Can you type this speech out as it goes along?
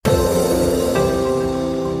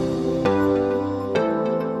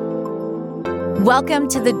Welcome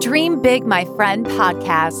to the Dream Big, My Friend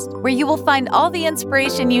podcast, where you will find all the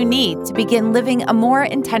inspiration you need to begin living a more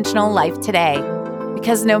intentional life today.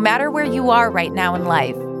 Because no matter where you are right now in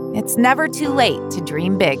life, it's never too late to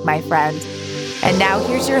dream big, my friend. And now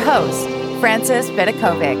here's your host, Frances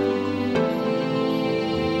Vidakovic.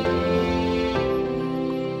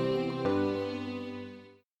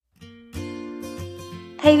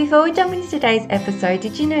 Hey, before we jump into today's episode,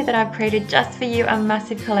 did you know that I've created just for you a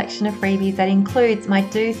massive collection of freebies that includes my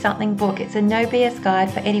Do Something book? It's a no BS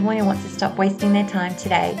guide for anyone who wants to stop wasting their time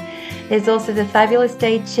today. There's also the Fabulous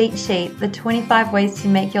Day cheat sheet, the 25 ways to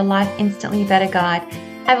make your life instantly better guide.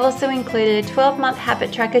 I've also included a 12-month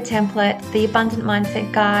habit tracker template, the Abundant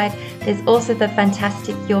Mindset guide. There's also the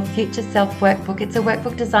fantastic Your Future Self workbook. It's a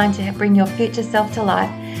workbook designed to bring your future self to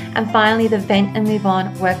life. And finally, the Vent and Move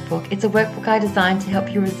On workbook. It's a workbook I designed to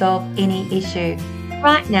help you resolve any issue.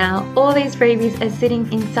 Right now, all these freebies are sitting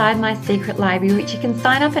inside my secret library, which you can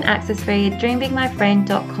sign up and access via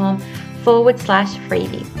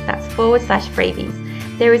dreambigmyfriend.com/freebies. That's /freebies.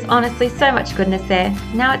 There is honestly so much goodness there.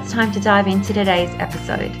 Now it's time to dive into today's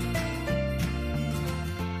episode.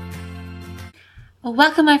 Well,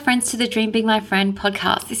 welcome my friends to the Dream Big My Friend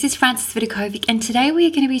podcast. This is Frances Vidakovic, and today we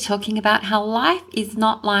are going to be talking about how life is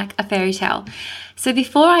not like a fairy tale. So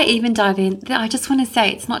before I even dive in, I just want to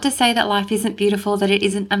say, it's not to say that life isn't beautiful, that it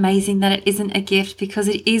isn't amazing, that it isn't a gift, because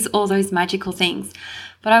it is all those magical things.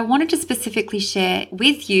 But I wanted to specifically share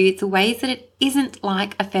with you the ways that it isn't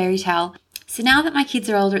like a fairy tale. So now that my kids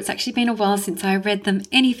are older, it's actually been a while since I read them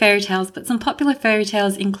any fairy tales, but some popular fairy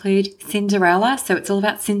tales include Cinderella. So it's all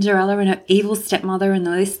about Cinderella and her evil stepmother and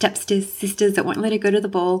those stepsisters that won't let her go to the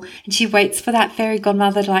ball. And she waits for that fairy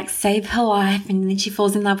godmother to save her life, and then she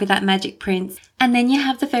falls in love with that magic prince. And then you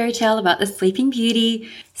have the fairy tale about the Sleeping Beauty.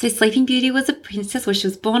 So Sleeping Beauty was a princess, well, she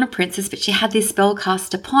was born a princess, but she had this spell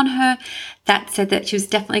cast upon her that said that she was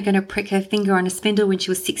definitely going to prick her finger on a spindle when she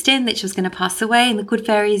was 16, that she was going to pass away. And the good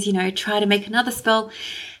fairies, try to make another spell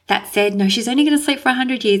that said, no, she's only going to sleep for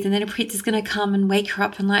 100 years. And then a prince is going to come and wake her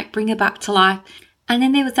up and bring her back to life. And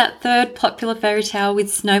then there was that third popular fairy tale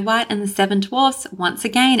with Snow White and the Seven Dwarfs. Once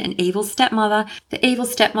again, an evil stepmother. The evil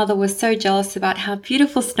stepmother was so jealous about how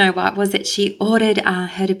beautiful Snow White was that she ordered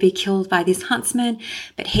her to be killed by this huntsman.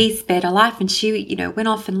 But he spared her life, and she, went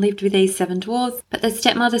off and lived with these seven dwarfs. But the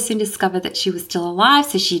stepmother soon discovered that she was still alive,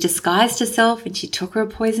 so she disguised herself and she took her a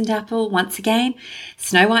poisoned apple. Once again,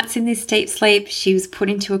 Snow White's in this deep sleep. She was put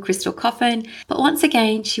into a crystal coffin. But once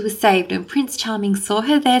again, she was saved, and Prince Charming saw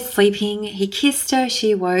her there sleeping. He kissed her.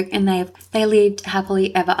 She awoke, and they lived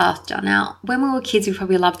happily ever after. Now, when we were kids, we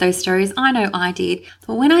probably loved those stories. I know I did.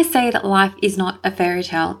 But when I say that life is not a fairy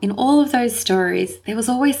tale, in all of those stories, there was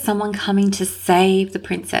always someone coming to save the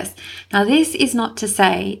princess. Now, this is not to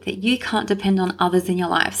say that you can't depend on others in your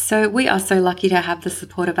life. So we are so lucky to have the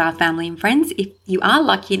support of our family and friends. If you are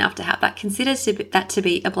lucky enough to have that, consider that to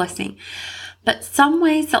be a blessing. But some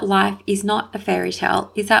ways that life is not a fairy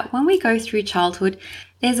tale is that when we go through childhood,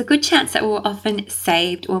 there's a good chance that we're often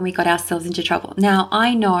saved when we got ourselves into trouble. Now,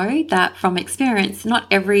 I know that from experience, not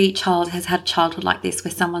every child has had a childhood like this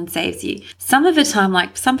where someone saves you. Some of the time,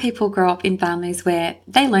 some people grow up in families where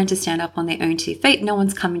they learn to stand up on their own 2 feet. No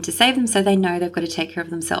one's coming to save them, so they know they've got to take care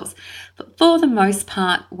of themselves. But for the most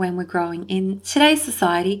part, when we're growing in today's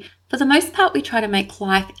society, for the most part, we try to make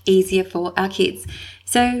life easier for our kids.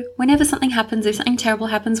 So whenever something happens, if something terrible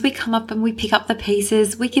happens, we come up and we pick up the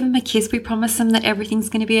pieces, we give them a kiss, we promise them that everything's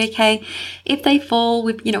going to be okay. If they fall,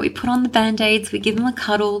 we put on the band-aids, we give them a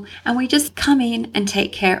cuddle, and we just come in and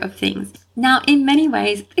take care of things. Now, in many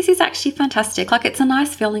ways, this is actually fantastic. It's a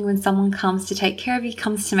nice feeling when someone comes to take care of you,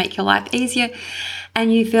 comes to make your life easier,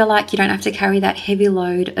 and you feel like you don't have to carry that heavy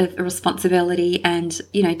load of responsibility and,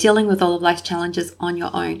 dealing with all of life's challenges on your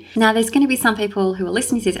own. Now, there's going to be some people who are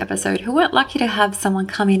listening to this episode who weren't lucky to have someone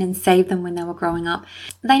come in and save them when they were growing up.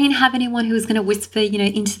 They didn't have anyone who was going to whisper,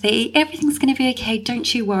 into their ear, everything's going to be okay,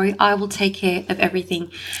 don't you worry, I will take care of everything.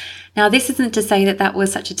 Now, this isn't to say that that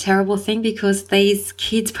was such a terrible thing, because these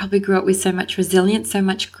kids probably grew up with so much resilience, so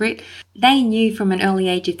much grit. They knew from an early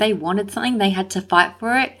age if they wanted something, they had to fight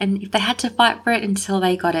for it. And if they had to fight for it until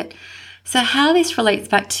they got it. So how this relates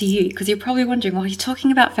back to you, because you're probably wondering, well, you're talking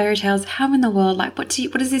about fairy tales. How in the world, what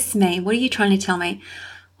does this mean? What are you trying to tell me?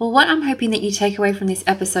 Well, what I'm hoping that you take away from this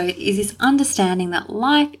episode is this understanding that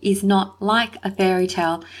life is not like a fairy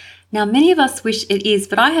tale. Now, many of us wish it is,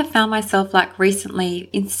 but I have found myself recently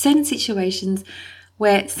in certain situations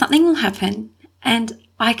where something will happen and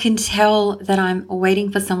I can tell that I'm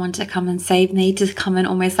waiting for someone to come and save me, to come and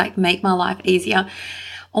almost make my life easier.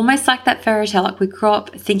 Almost like that fairy tale, like we grew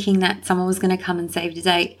up thinking that someone was going to come and save the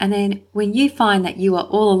day. And then when you find that you are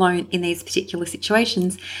all alone in these particular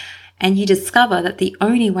situations, and you discover that the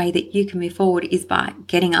only way that you can move forward is by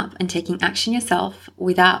getting up and taking action yourself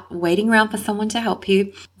without waiting around for someone to help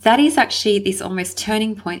you, that is actually this almost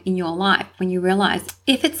turning point in your life when you realize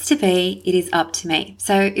if it's to be, it is up to me.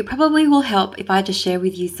 So it probably will help if I just share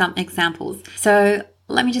with you some examples. So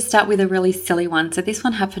let me just start with a really silly one. So this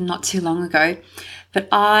one happened not too long ago, but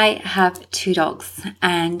I have 2 dogs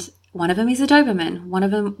and one of them is a Doberman. One of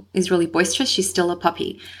them is really boisterous. She's still a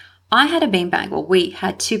puppy. I had a beanbag, well, we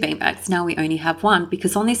had 2 beanbags. Now we only have 1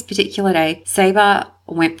 because on this particular day, Sabre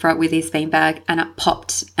went for it with his beanbag and it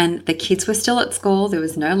popped and the kids were still at school. There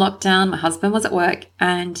was no lockdown. My husband was at work.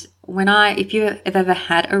 And if you have ever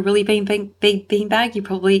had a really big beanbag, you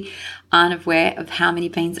probably aren't aware of how many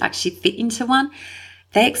beans actually fit into one.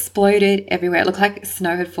 They exploded everywhere. It looked like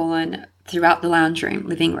snow had fallen throughout the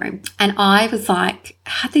living room. And I was like,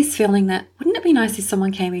 had this feeling that wouldn't it be nice if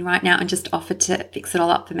someone came in right now and just offered to fix it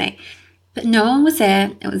all up for me? But no one was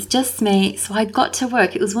there. It was just me. So I got to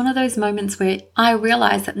work. It was one of those moments where I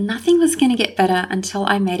realized that nothing was going to get better until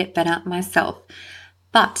I made it better myself.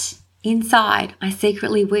 But inside, I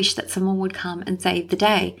secretly wished that someone would come and save the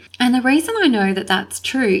day. And the reason I know that that's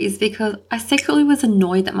true is because I secretly was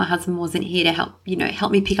annoyed that my husband wasn't here to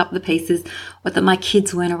help me pick up the pieces, or that my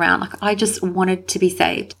kids weren't around. Like, I just wanted to be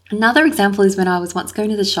saved. Another example is when I was once going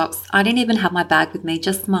to the shops. I didn't even have my bag with me,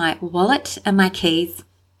 just my wallet and my keys.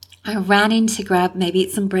 I ran in to grab maybe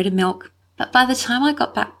some bread and milk. But by the time I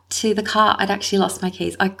got back to the car, I'd actually lost my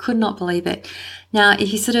keys. I could not believe it. Now,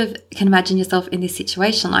 if you sort of can imagine yourself in this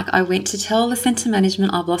situation, like I went to tell the centre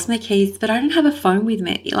management I've lost my keys, but I don't have a phone with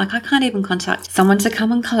me. Like I can't even contact someone to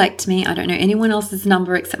come and collect me. I don't know anyone else's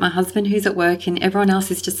number except my husband who's at work, and everyone else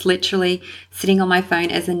is just literally sitting on my phone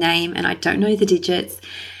as a name and I don't know the digits.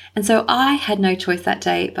 And so I had no choice that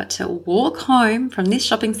day but to walk home from this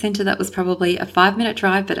shopping centre that was probably a 5-minute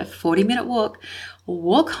drive, but a 40-minute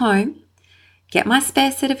walk home, get my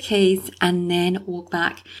spare set of keys, and then walk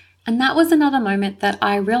back. And that was another moment that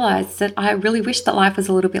I realized that I really wish that life was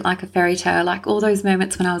a little bit like a fairy tale, like all those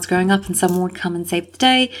moments when I was growing up and someone would come and save the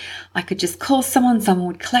day. I could just call someone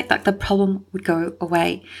would collect, like the problem would go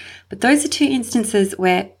away. But those are 2 instances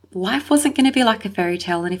where life wasn't going to be like a fairy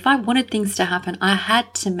tale. And if I wanted things to happen, I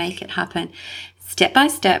had to make it happen step by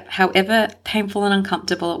step, however painful and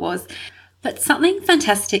uncomfortable it was. But something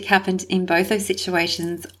fantastic happened in both those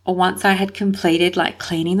situations once I had completed like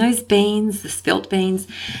cleaning those beans, the spilt beans,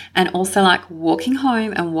 and also like walking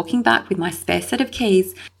home and walking back with my spare set of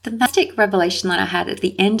keys. The fantastic revelation that I had at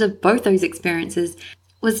the end of both those experiences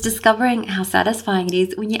was discovering how satisfying it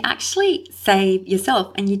is when you actually save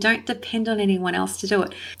yourself and you don't depend on anyone else to do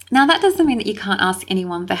it. Now, that doesn't mean that you can't ask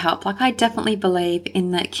anyone for help. Like, I definitely believe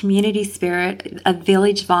in the community spirit, a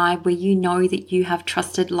village vibe where you know that you have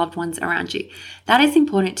trusted loved ones around you. That is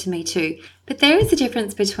important to me too. But there is a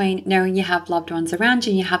difference between knowing you have loved ones around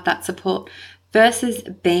you and you have that support versus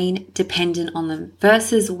being dependent on them,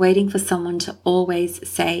 versus waiting for someone to always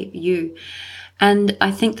save you. And I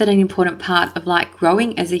think that an important part of like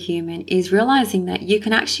growing as a human is realizing that you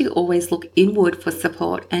can actually always look inward for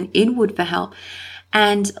support and inward for help,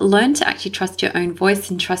 and learn to actually trust your own voice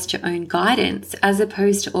and trust your own guidance, as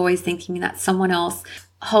opposed to always thinking that someone else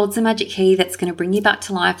holds a magic key that's going to bring you back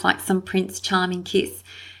to life like some Prince Charming kiss.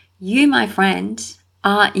 You, my friend,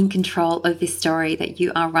 are in control of this story that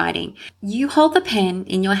you are writing. You hold the pen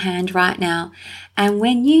in your hand right now, and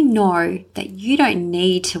when you know that you don't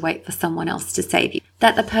need to wait for someone else to save you,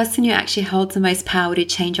 that the person who actually holds the most power to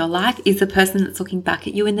change your life is the person that's looking back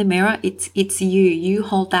at you in the mirror, it's you. You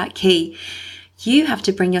hold that key. You have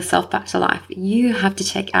to bring yourself back to life. You have to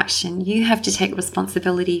take action. You have to take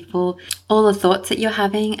responsibility for all the thoughts that you're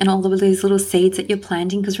having and all of those little seeds that you're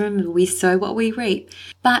planting, because remember, we sow what we reap.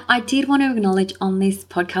 But I did want to acknowledge on this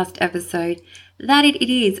podcast episode that it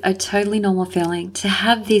is a totally normal feeling to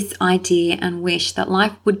have this idea and wish that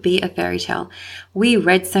life would be a fairy tale. We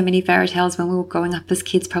read so many fairy tales when we were growing up as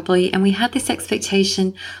kids probably, and we had this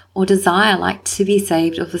expectation or desire like to be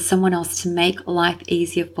saved or for someone else to make life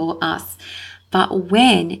easier for us. But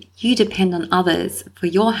when you depend on others for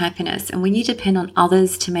your happiness, and when you depend on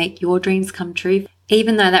others to make your dreams come true,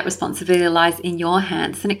 even though that responsibility lies in your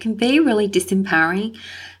hands, then it can be really disempowering,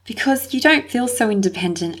 because you don't feel so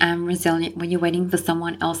independent and resilient when you're waiting for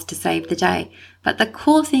someone else to save the day. But the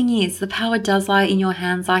cool thing is the power does lie in your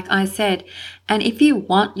hands, like I said. And if you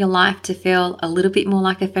want your life to feel a little bit more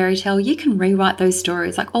like a fairy tale, you can rewrite those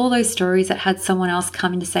stories, like all those stories that had someone else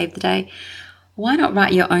come in to save the day. Why not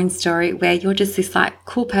write your own story where you're just this like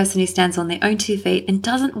cool person who stands on their own 2 feet and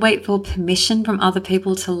doesn't wait for permission from other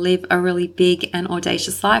people to live a really big and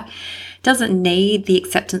audacious life, doesn't need the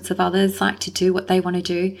acceptance of others like to do what they want to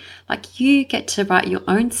do. Like, you get to write your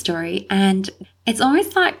own story, and it's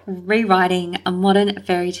almost like rewriting a modern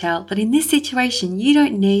fairy tale. But in this situation, you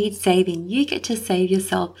don't need saving. You get to save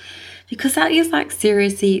yourself, because that is like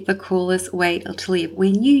seriously the coolest way to live,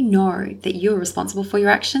 when you know that you're responsible for your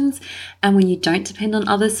actions and when you don't depend on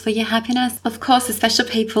others for your happiness. Of course, the special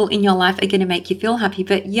people in your life are going to make you feel happy,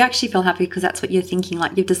 but you actually feel happy because that's what you're thinking.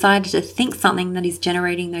 Like, you've decided to think something that is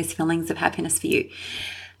generating those feelings of happiness for you.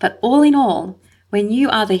 But all in all, when you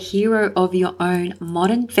are the hero of your own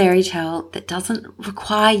modern fairy tale that doesn't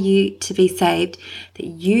require you to be saved, that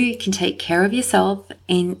you can take care of yourself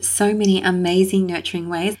in so many amazing, nurturing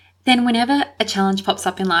ways, then whenever a challenge pops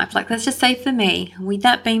up in life, like let's just say for me, with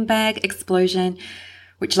that beanbag explosion,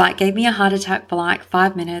 which like gave me a heart attack for like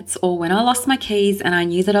 5 minutes, or when I lost my keys and I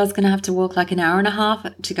knew that I was going to have to walk like an hour and a half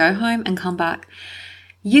to go home and come back,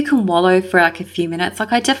 you can wallow for like a few minutes.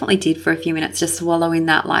 Like, I definitely did for a few minutes, just wallow in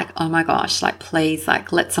that, like, oh my gosh, like, please,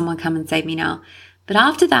 like, let someone come and save me now. But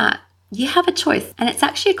after that, you have a choice, and it's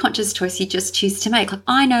actually a conscious choice you just choose to make. Like,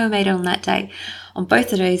 I know I made it on that day. On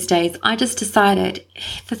both of those days, I just decided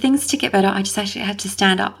for things to get better, I just actually have to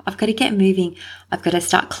stand up. I've got to get moving. I've got to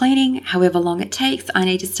start cleaning however long it takes. I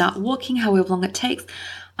need to start walking however long it takes.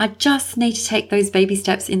 I just need to take those baby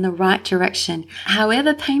steps in the right direction,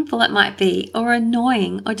 however painful it might be, or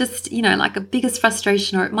annoying, or just, you know, like a biggest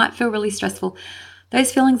frustration, or it might feel really stressful.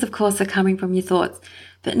 Those feelings, of course, are coming from your thoughts.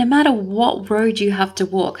 But no matter what road you have to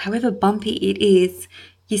walk, however bumpy it is,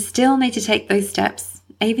 you still need to take those steps.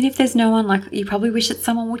 Even if there's no one, like, you probably wish that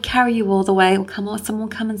someone would carry you all the way, or someone will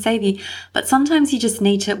come and save you. But sometimes you just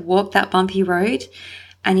need to walk that bumpy road,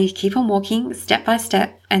 and you keep on walking step by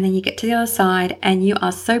step, and then you get to the other side, and you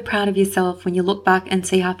are so proud of yourself when you look back and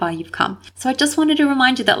see how far you've come. So I just wanted to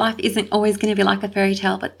remind you that life isn't always going to be like a fairy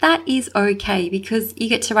tale, but that is okay, because you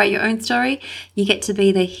get to write your own story, you get to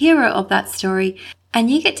be the hero of that story,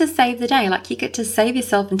 and you get to save the day. Like, you get to save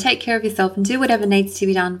yourself and take care of yourself and do whatever needs to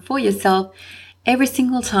be done for yourself every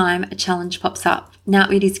single time a challenge pops up. Now,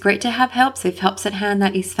 it is great to have help, so if help's at hand,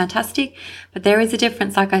 that is fantastic. But there is a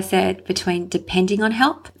difference, like I said, between depending on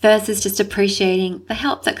help versus just appreciating the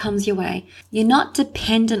help that comes your way. You're not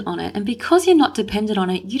dependent on it. And because you're not dependent on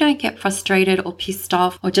it, you don't get frustrated or pissed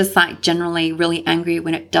off or just like generally really angry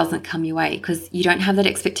when it doesn't come your way, because you don't have that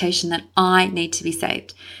expectation that I need to be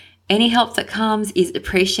saved. Any help that comes is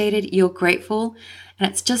appreciated, you're grateful, and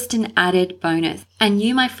it's just an added bonus. And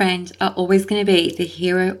you, my friend, are always going to be the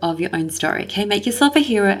hero of your own story, okay? Make yourself a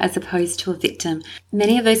hero as opposed to a victim.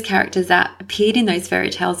 Many of those characters that appeared in those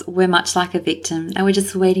fairy tales were much like a victim. They were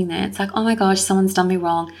just waiting there. It's like, oh my gosh, someone's done me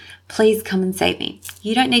wrong. Please come and save me.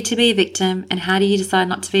 You don't need to be a victim. And how do you decide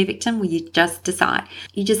not to be a victim? Well, you just decide.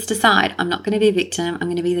 You just decide, I'm not going to be a victim. I'm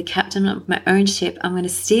going to be the captain of my own ship. I'm going to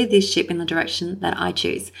steer this ship in the direction that I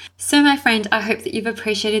choose. So, my friend, I hope that you've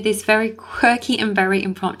appreciated this very quirky and very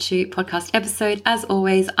impromptu podcast episode. As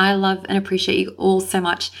always, I love and appreciate you all so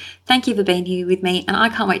much. Thank you for being here with me, and I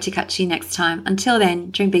can't wait to catch you next time. Until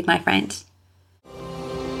then, dream big, my friend.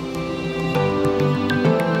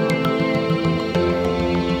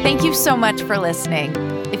 Thank you so much for listening.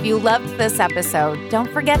 If you loved this episode,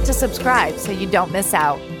 don't forget to subscribe so you don't miss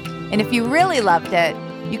out. And if you really loved it,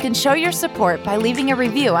 you can show your support by leaving a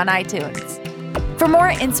review on iTunes. For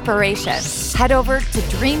more inspiration, head over to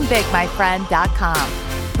dreambigmyfriend.com,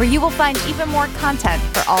 where you will find even more content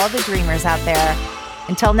for all the dreamers out there.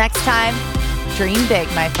 Until next time, dream big,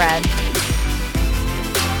 my friend.